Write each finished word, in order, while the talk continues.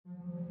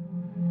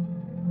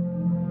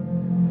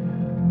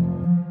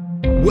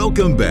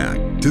Welcome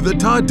back to the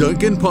Todd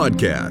Duncan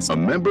Podcast, a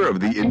member of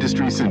the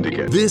Industry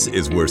Syndicate. This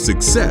is where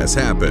success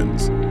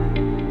happens.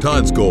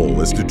 Todd's goal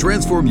is to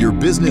transform your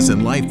business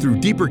and life through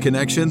deeper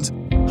connections,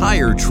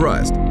 higher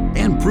trust,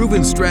 and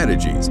proven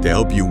strategies to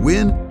help you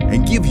win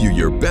and give you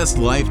your best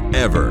life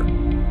ever.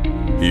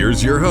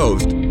 Here's your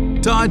host,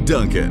 Todd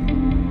Duncan.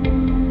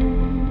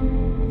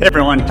 Hey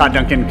everyone, Todd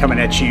Duncan coming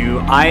at you.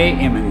 I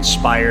am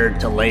inspired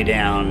to lay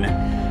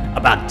down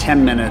about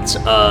 10 minutes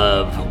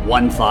of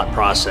one thought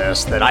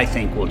process that I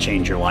think will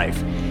change your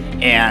life.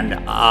 And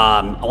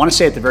I want to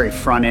say at the very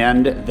front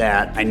end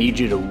that I need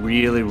you to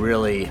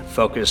really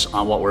focus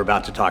on what we're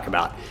about to talk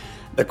about.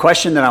 The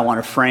question that I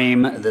want to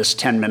frame this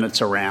 10 minutes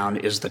around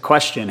is the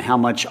question, how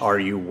much are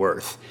you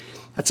worth?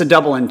 That's a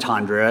double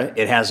entendre.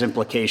 It has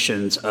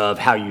implications of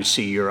how you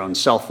see your own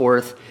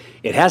self-worth.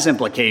 It has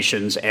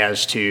implications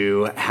as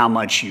to how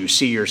much you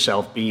see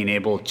yourself being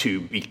able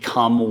to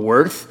become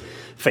worth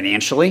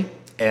financially.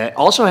 It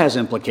also has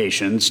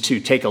implications to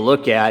take a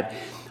look at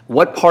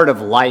what part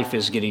of life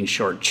is getting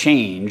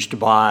shortchanged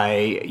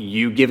by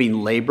you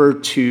giving labor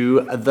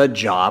to the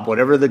job,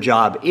 whatever the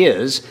job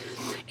is,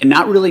 and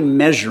not really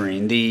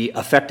measuring the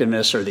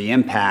effectiveness or the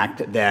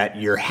impact that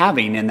you're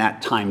having in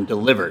that time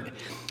delivered.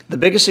 The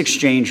biggest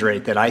exchange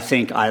rate that I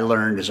think I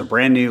learned as a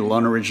brand new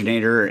loan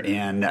originator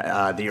in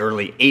the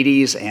early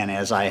 80s, and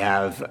as I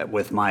have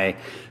with my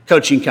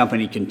coaching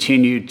company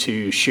continued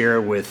to share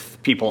with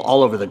people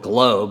all over the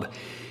globe,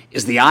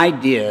 is the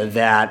idea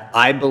that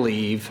I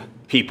believe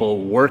people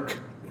work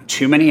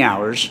too many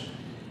hours,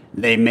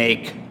 they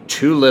make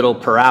too little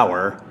per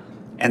hour,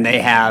 and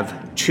they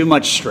have too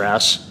much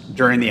stress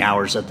during the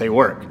hours that they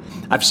work.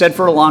 I've said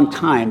for a long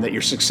time that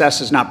your success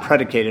is not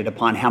predicated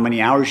upon how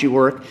many hours you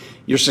work.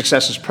 Your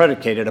success is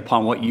predicated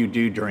upon what you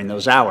do during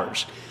those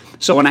hours.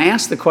 So when I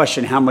ask the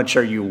question, how much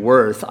are you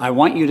worth? I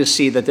want you to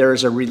see that there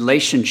is a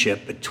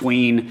relationship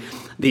between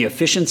the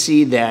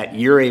efficiency that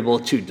you're able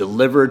to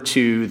deliver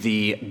to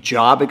the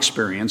job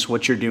experience,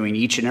 what you're doing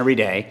each and every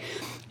day,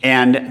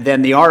 and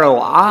then the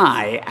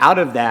ROI out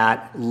of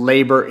that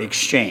labor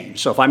exchange.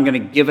 So if I'm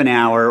going to give an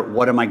hour,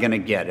 what am I going to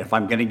get? If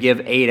I'm going to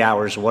give 8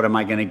 hours, what am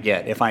I going to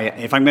get? If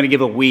I'm going to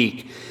give a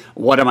week,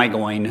 what am I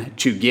going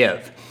to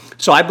give?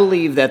 So I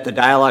believe that the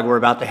dialogue we're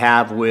about to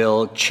have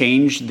will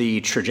change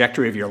the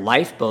trajectory of your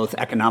life, both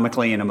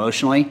economically and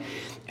emotionally.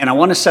 And I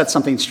want to set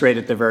something straight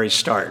at the very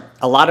start.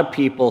 A lot of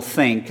people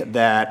think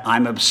that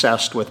I'm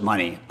obsessed with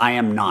money. I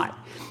am not.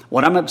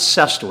 What I'm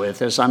obsessed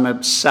with is I'm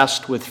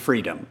obsessed with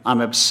freedom. I'm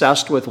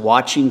obsessed with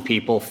watching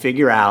people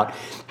figure out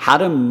how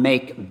to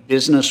make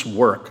business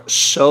work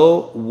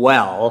so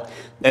well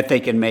that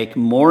they can make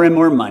more and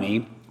more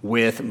money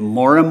with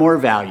more and more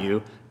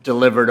value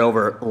delivered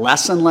over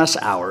less and less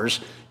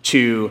hours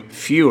to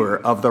fewer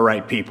of the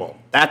right people.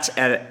 That's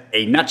at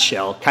a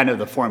nutshell kind of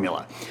the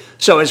formula.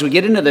 So as we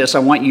get into this, I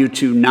want you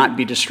to not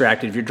be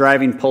distracted. If you're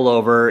driving, pull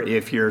over.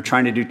 If you're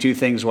trying to do two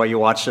things while you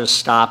watch this,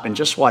 stop and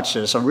just watch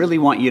this. I really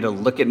want you to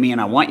look at me, and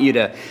I want you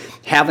to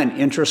have an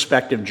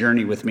introspective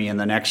journey with me in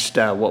the next,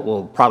 what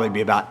will probably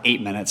be about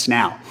 8 minutes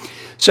now.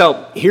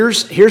 So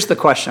here's the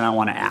question I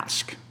want to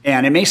ask.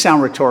 And it may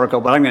sound rhetorical,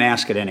 but I'm going to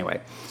ask it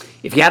anyway.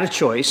 If you had a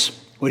choice,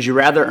 would you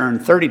rather earn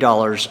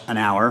 $30 an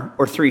hour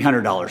or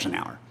 $300 an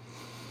hour?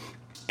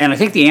 And I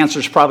think the answer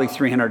is probably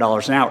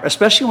 $300 an hour,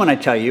 especially when I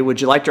tell you,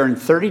 would you like to earn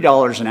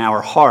 $30 an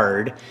hour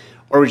hard,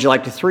 or would you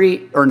like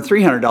to earn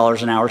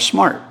 $300 an hour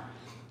smart?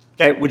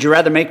 Okay, would you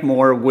rather make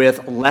more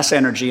with less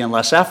energy and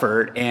less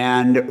effort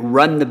and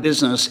run the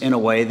business in a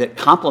way that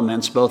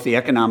complements both the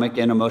economic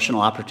and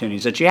emotional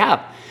opportunities that you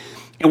have?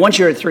 And once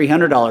you're at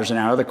 $300 an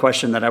hour, the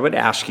question that I would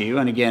ask you,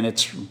 and again,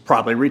 it's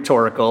probably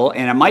rhetorical,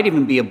 and it might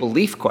even be a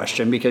belief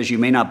question because you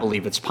may not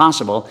believe it's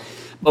possible,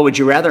 but would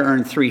you rather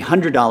earn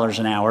 $300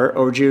 an hour,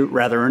 or would you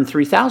rather earn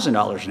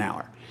 $3,000 an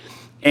hour?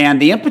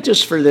 And the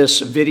impetus for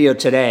this video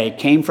today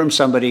came from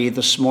somebody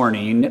this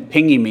morning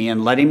pinging me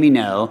and letting me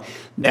know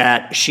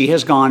that she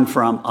has gone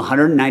from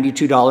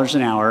 $192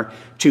 an hour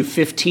to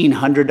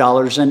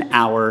 $1,500 an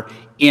hour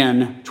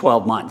in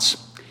 12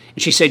 months.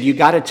 And she said, you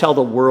got to tell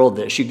the world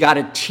this. You got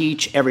to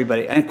teach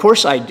everybody. And of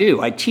course I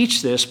do. I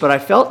teach this, but I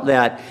felt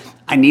that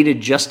I needed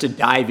just to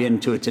dive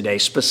into it today,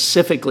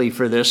 specifically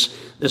for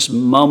this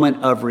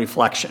moment of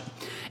reflection.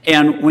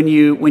 And when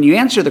you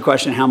answer the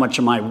question, how much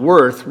am I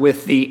worth,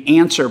 with the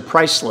answer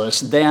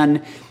priceless,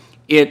 then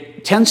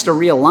it tends to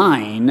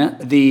realign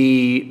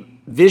the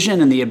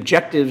vision and the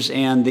objectives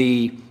and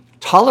the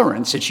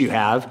tolerance that you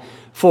have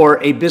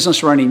for a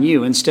business running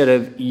you instead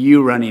of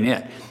you running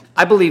it.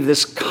 I believe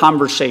this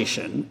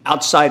conversation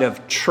outside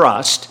of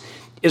trust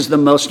is the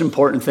most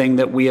important thing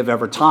that we have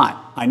ever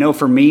taught. I know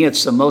for me,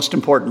 it's the most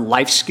important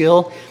life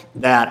skill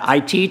that I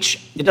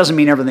teach. It doesn't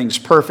mean everything's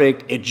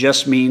perfect. It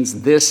just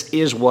means this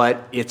is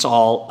what it's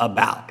all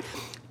about.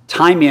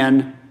 Time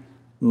in,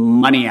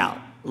 money out.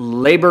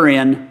 Labor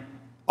in,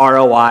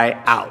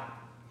 ROI out.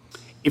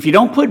 If you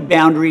don't put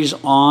boundaries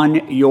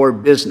on your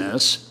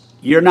business,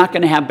 you're not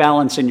going to have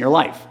balance in your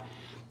life.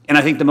 And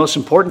I think the most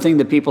important thing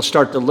that people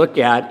start to look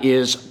at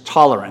is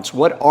tolerance.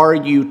 What are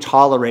you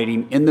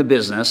tolerating in the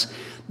business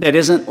that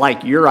isn't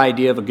like your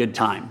idea of a good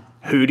time.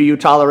 Who do you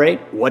tolerate?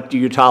 What do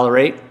you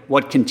tolerate?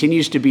 What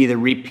continues to be the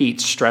repeat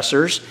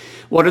stressors?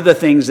 What are the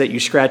things that you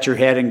scratch your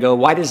head and go,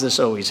 why does this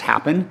always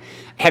happen?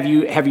 Have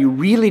you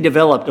really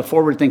developed a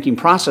forward-thinking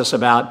process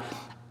about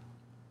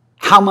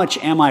how much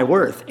am I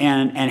worth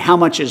and how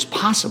much is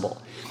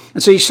possible?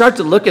 And so you start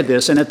to look at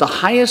this, and at the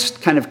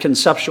highest kind of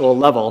conceptual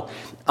level,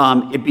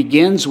 it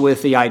begins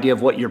with the idea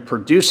of what you're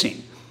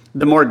producing.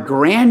 The more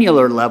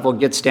granular level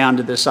gets down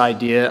to this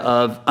idea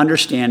of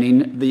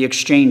understanding the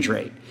exchange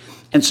rate.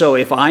 And so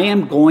if I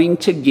am going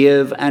to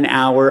give an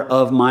hour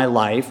of my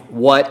life,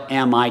 what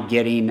am I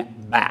getting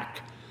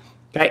back?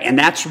 Okay, and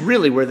that's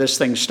really where this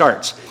thing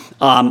starts.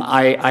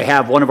 I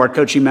have one of our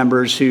coaching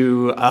members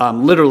who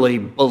literally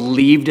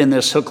believed in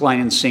this hook,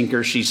 line, and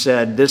sinker. She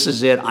said, "This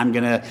is it. I'm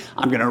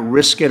gonna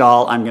risk it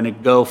all. I'm gonna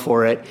go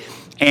for it."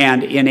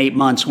 And in 8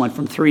 months, went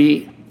from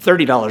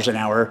 $30 an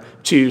hour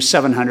to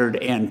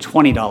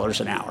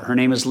 $720 an hour. Her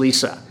name is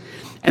Lisa,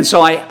 and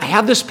so I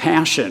have this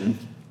passion.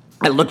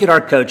 I look at our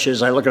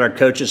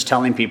coaches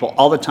telling people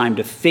all the time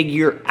to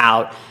figure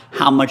out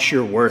how much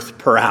you're worth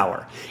per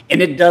hour.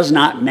 And it does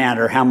not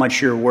matter how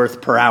much you're worth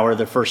per hour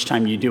the first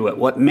time you do it.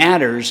 What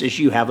matters is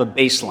you have a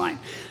baseline.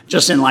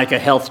 Just in like a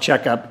health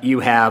checkup, you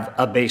have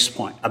a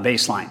baseline.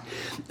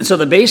 And so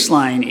the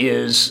baseline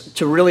is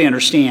to really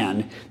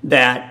understand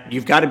that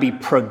you've got to be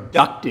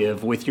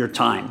productive with your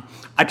time.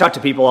 I talk to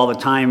people all the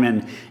time,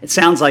 and it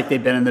sounds like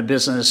they've been in the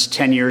business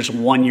 10 years,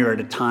 1 year at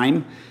a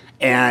time.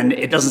 And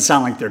it doesn't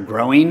sound like they're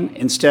growing,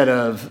 instead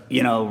of,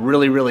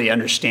 really, really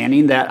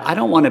understanding that I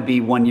don't want to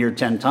be 1 year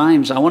 10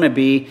 times. I want to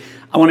be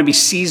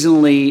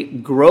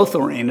seasonally growth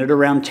oriented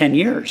around 10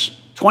 years,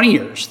 20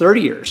 years,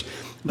 30 years.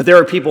 But there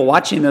are people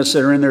watching this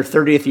that are in their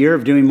 30th year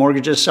of doing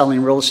mortgages,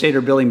 selling real estate,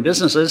 or building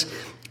businesses,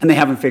 and they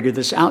haven't figured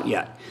this out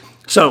yet.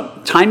 So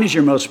time is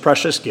your most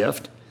precious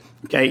gift.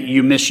 Okay,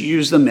 you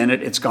misuse the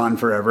minute, it's gone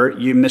forever.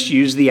 You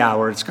misuse the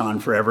hour, it's gone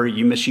forever.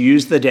 You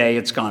misuse the day,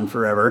 it's gone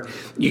forever.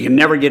 You can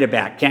never get it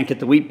back. Can't get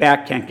the week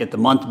back, can't get the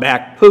month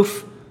back.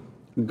 Poof,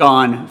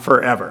 gone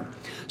forever.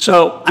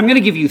 So I'm going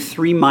to give you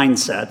 3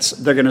 mindsets.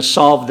 They're going to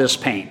solve this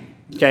pain.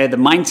 Okay, the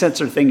mindsets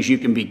are things you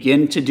can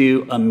begin to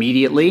do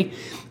immediately.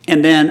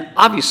 And then,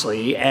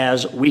 obviously,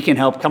 as we can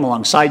help come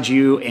alongside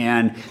you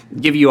and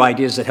give you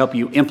ideas that help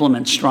you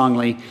implement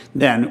strongly,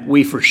 then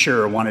we for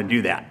sure want to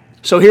do that.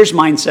 So here's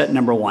mindset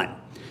number 1.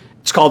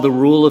 It's called the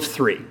rule of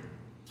 3.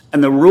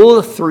 And the rule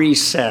of 3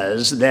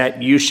 says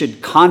that you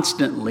should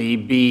constantly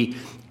be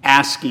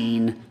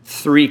asking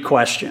 3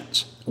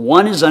 questions.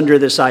 One is under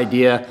this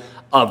idea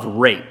of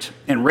rate.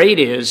 And rate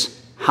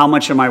is, how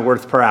much am I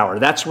worth per hour?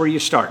 That's where you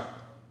start.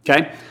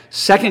 Okay?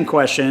 Second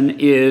question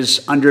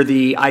is under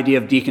the idea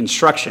of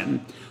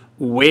deconstruction.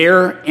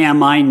 Where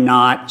am I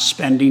not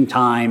spending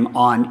time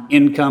on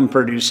income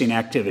producing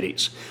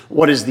activities?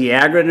 What is the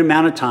aggregate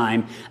amount of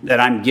time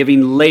that I'm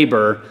giving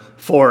labor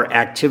for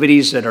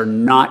activities that are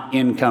not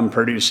income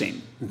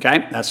producing?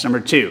 Okay, that's number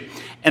 2.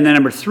 And then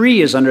number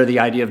 3 is under the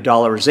idea of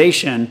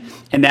dollarization,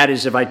 and that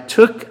is if I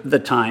took the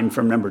time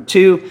from number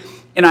 2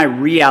 and I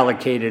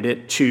reallocated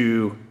it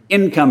to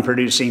income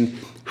producing,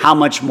 how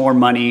much more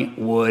money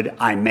would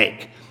I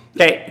make?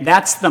 Okay,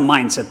 that's the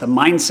mindset. The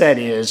mindset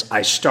is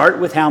I start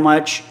with how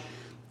much,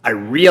 I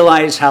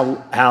realize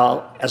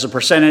how as a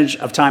percentage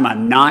of time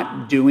I'm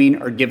not doing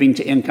or giving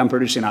to income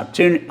producing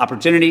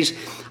opportunities.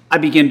 I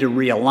begin to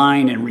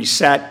realign and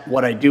reset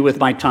what I do with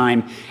my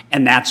time,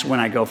 and that's when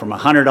I go from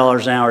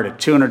 $100 an hour to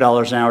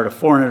 $200 an hour to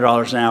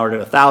 $400 an hour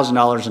to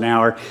 $1,000 an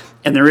hour,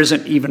 and there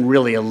isn't even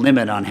really a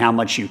limit on how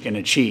much you can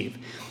achieve.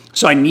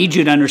 So I need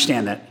you to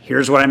understand that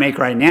here's what I make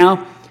right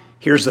now,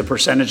 here's the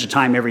percentage of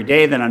time every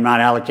day that I'm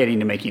not allocating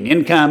to making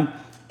income,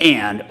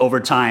 and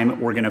over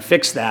time, we're going to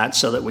fix that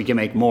so that we can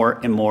make more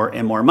and more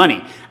and more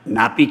money.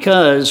 Not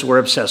because we're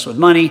obsessed with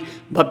money,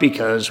 but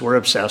because we're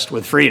obsessed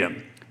with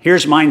freedom.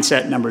 Here's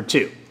mindset number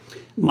 2.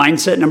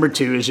 Mindset number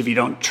 2 is if you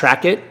don't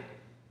track it,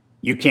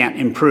 you can't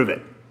improve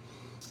it.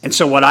 And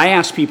so what I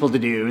ask people to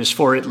do is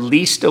for at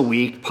least a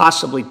week,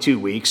 possibly 2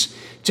 weeks,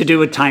 to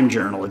do a time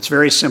journal. It's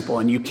very simple,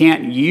 and you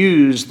can't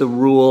use the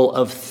rule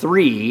of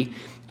 3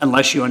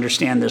 unless you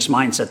understand this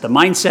mindset. The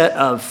mindset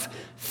of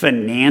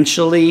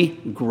financially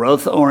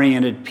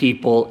growth-oriented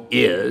people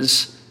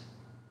is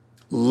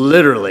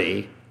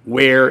literally,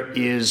 where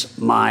is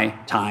my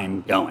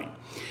time going?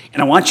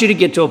 And I want you to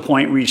get to a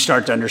point where you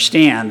start to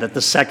understand that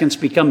the seconds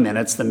become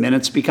minutes, the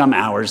minutes become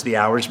hours, the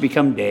hours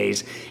become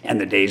days, and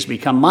the days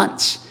become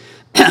months.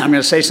 I'm going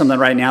to say something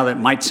right now that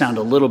might sound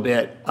a little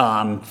bit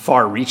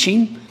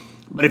far-reaching,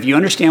 but if you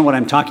understand what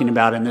I'm talking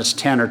about in this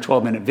 10 or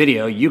 12-minute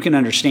video, you can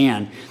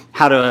understand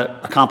how to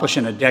accomplish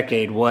in a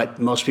decade what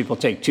most people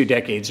take 2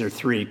 decades or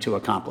 3 to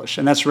accomplish.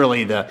 And that's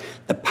really the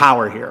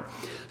power here.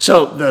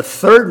 So the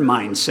third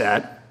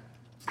mindset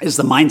is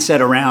the mindset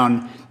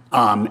around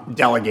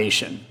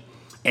delegation.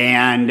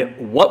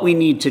 And what we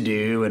need to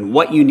do and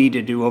what you need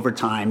to do over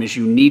time is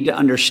you need to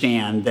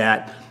understand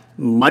that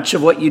much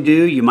of what you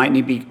do, you might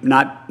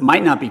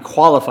not be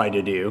qualified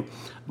to do,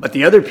 but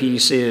the other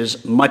piece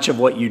is much of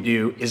what you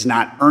do is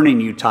not earning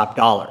you top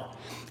dollar.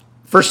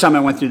 First time I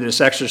went through this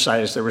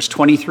exercise, there was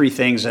 23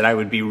 things that I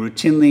would be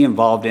routinely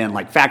involved in,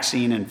 like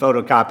faxing and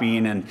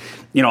photocopying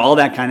and, all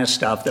that kind of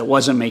stuff that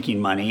wasn't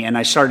making money. And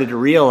I started to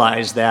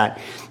realize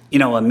that,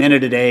 a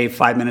minute a day,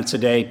 5 minutes a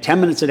day, 10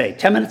 minutes a day.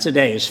 10 minutes a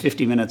day is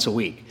 50 minutes a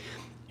week.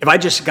 If I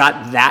just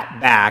got that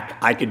back,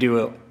 I could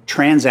do a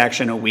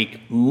transaction a week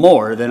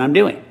more than I'm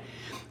doing.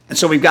 And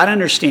so we've got to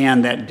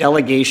understand that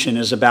delegation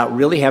is about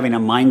really having a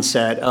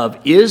mindset of,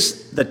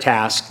 is the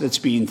task that's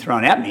being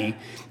thrown at me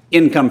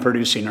income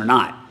producing or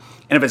not?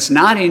 And if it's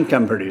not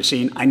income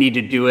producing, I need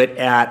to do it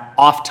at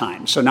off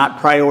time. So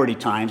not priority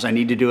times, I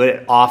need to do it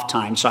at off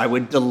time. So I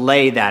would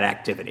delay that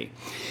activity.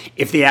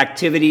 If the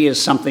activity is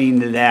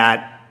something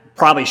that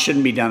probably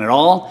shouldn't be done at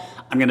all,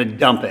 I'm going to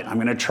dump it. I'm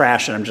going to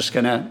trash it. I'm just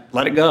going to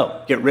let it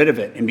go, get rid of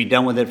it, and be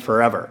done with it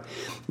forever.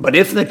 But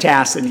if the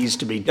task that needs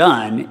to be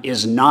done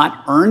is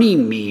not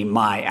earning me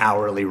my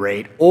hourly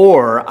rate,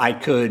 or I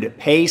could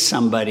pay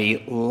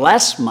somebody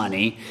less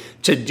money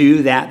to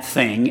do that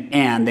thing,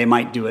 and they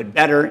might do it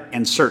better,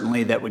 and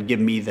certainly that would give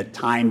me the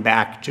time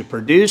back to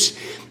produce,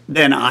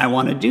 then I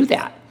want to do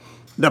that.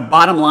 The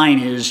bottom line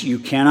is you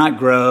cannot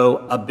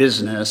grow a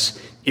business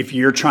if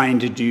you're trying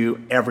to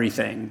do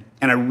everything.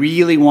 And I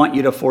really want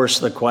you to force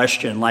the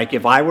question, like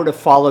if I were to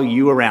follow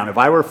you around, if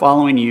I were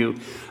following you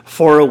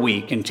for a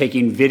week and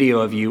taking video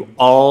of you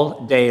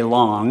all day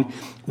long,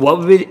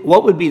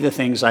 what would be the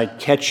things I'd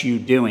catch you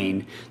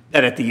doing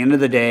that at the end of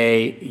the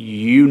day,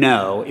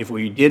 if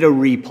we did a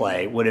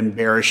replay, would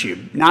embarrass you?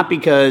 Not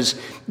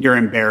because you're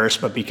embarrassed,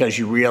 but because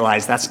you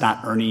realize that's not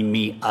earning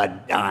me a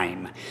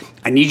dime.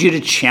 I need you to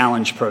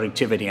challenge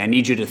productivity. I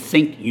need you to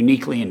think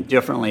uniquely and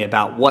differently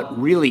about what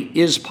really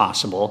is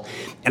possible.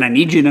 And I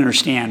need you to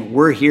understand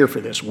we're here for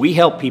this. We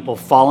help people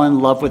fall in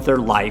love with their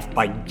life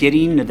by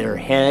getting their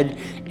head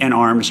and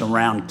arms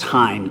around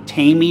time,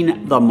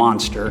 taming the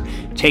monster,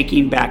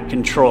 taking back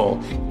control,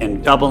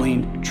 and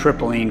doubling,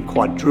 tripling,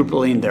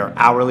 quadrupling their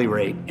hourly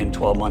rate in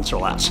 12 months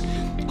or less.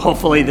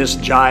 Hopefully this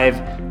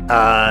jive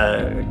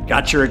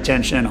got your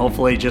attention.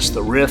 Hopefully just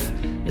the riff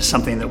is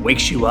something that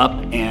wakes you up.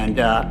 And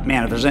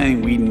man, if there's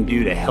anything we can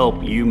do to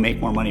help you make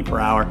more money per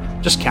hour,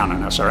 just count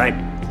on us, all right?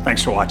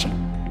 Thanks for watching.